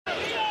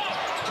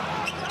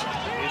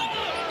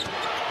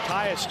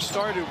Tyus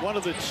started one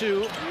of the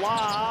two.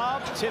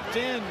 Lob tipped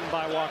in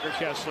by Walker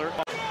Kessler.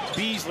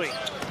 Beasley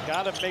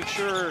got to make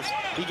sure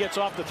he gets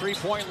off the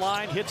three-point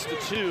line, hits the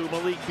two.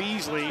 Malik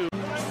Beasley.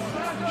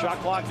 Shot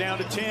clock down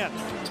to 10.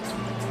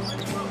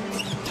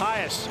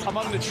 Tyus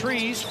among the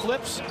trees,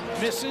 flips,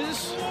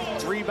 misses,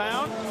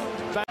 rebound.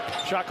 Back.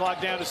 Shot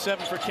clock down to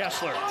 7 for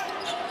Kessler.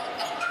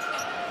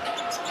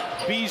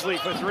 Beasley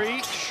for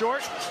three,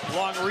 short,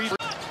 long rebound.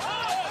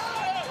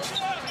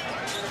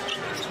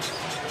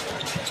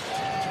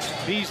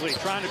 Beasley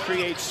trying to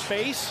create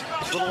space,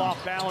 a little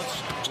off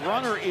balance.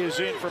 Runner is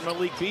in for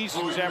Malik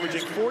Beasley, who's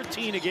averaging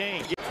 14 a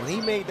game. When he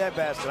made that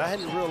basket, I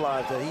hadn't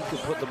realized that he could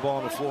put the ball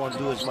on the floor and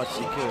do as much as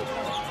he could.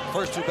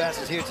 First two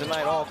baskets here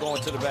tonight, all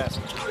going to the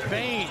basket.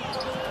 Bain,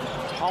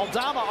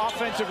 Aldama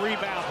offensive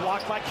rebound,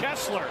 blocked by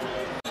Kessler.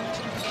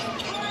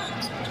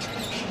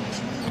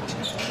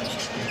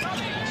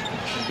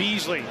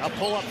 Beasley, a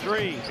pull-up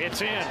three,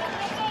 it's in.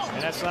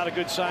 And that's not a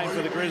good sign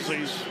for the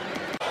Grizzlies.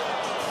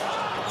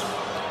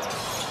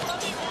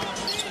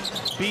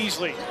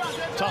 Beasley,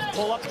 tough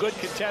pull-up, good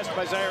contest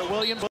by Zaire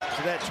Williams.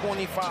 To that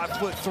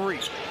 25-foot three.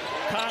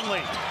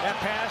 Conley, that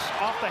pass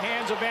off the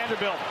hands of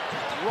Vanderbilt.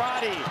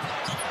 Roddy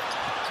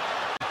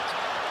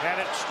had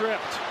it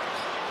stripped.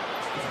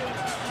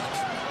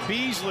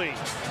 Beasley,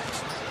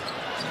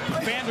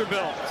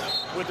 Vanderbilt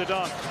with the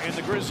dunk, and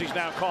the Grizzlies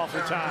now call for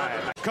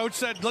time. Coach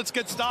said, let's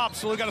get stops,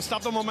 so we got to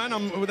stop the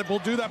momentum. We'll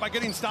do that by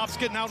getting stops,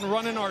 getting out and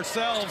running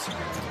ourselves.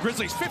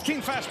 Grizzlies,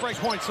 15 fast break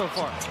points so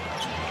far.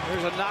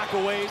 There's a knock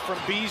away from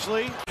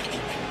Beasley.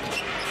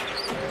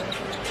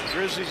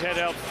 Grizzlies had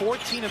out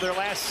 14 of their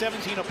last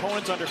 17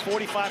 opponents under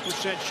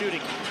 45% shooting.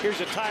 Here's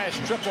a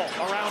Tyus triple,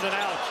 around and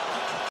out.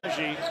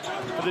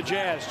 For the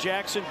Jazz,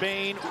 Jackson,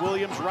 Bain,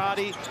 Williams,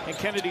 Roddy, and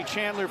Kennedy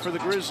Chandler for the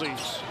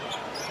Grizzlies.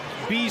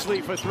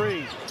 Beasley for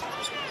three.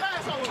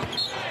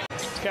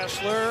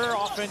 Kessler,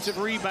 offensive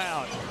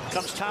rebound.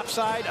 Comes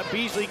topside, a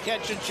Beasley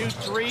catch and shoot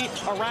three,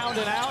 around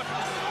and out.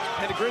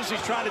 And the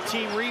Grizzlies trying to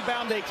team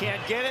rebound, they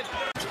can't get it.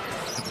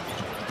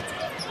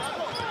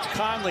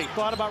 Conley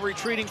thought about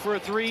retreating for a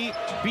three.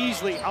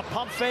 Beasley, a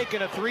pump fake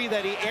and a three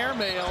that he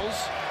airmails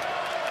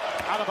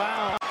out of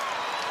bounds.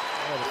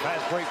 Well, the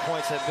fast break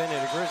points have been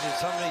there. The Grizzlies,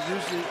 something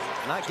usually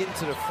not getting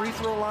to the free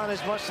throw line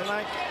as much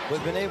tonight,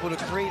 but been able to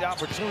create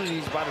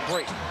opportunities by the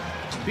break.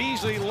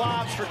 Beasley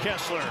lobs for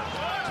Kessler.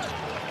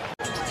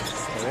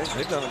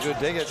 They've done a good.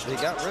 They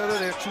got rid of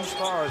their two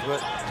stars,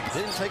 but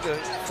didn't take a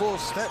full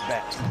step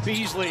back.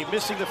 Beasley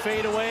missing the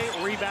fadeaway.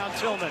 Rebound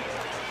Tillman.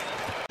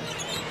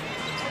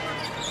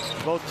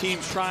 Both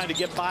teams trying to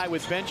get by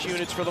with bench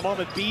units for the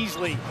moment.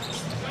 Beasley,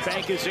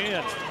 bank is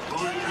in.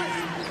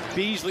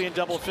 Beasley in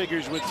double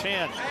figures with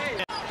 10.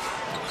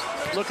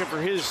 Looking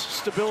for his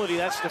stability.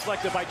 That's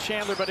deflected by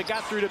Chandler, but it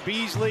got through to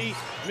Beasley.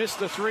 Missed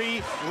the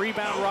three.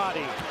 Rebound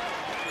Roddy.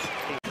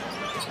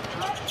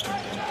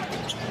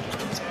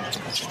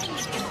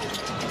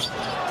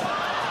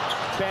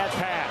 Bad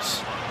pass.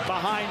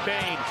 Behind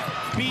Bain.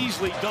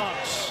 Beasley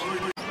dunks.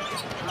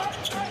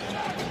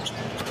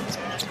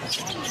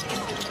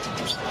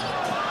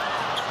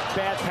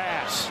 Bad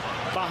pass.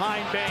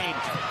 Behind Bain.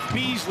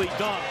 Beasley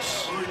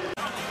dunks.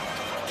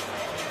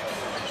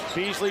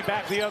 Beasley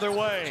back the other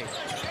way.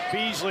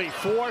 Beasley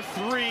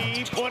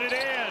 4-3. Put it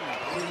in.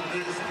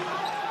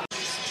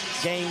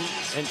 Game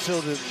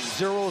until the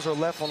zeros are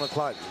left on the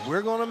clock.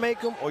 We're going to make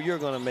them or you're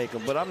going to make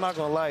them, but I'm not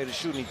going to allow you to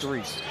shoot any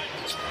threes.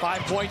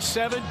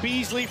 5.7.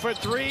 Beasley for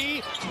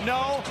three.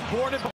 No. Boarded.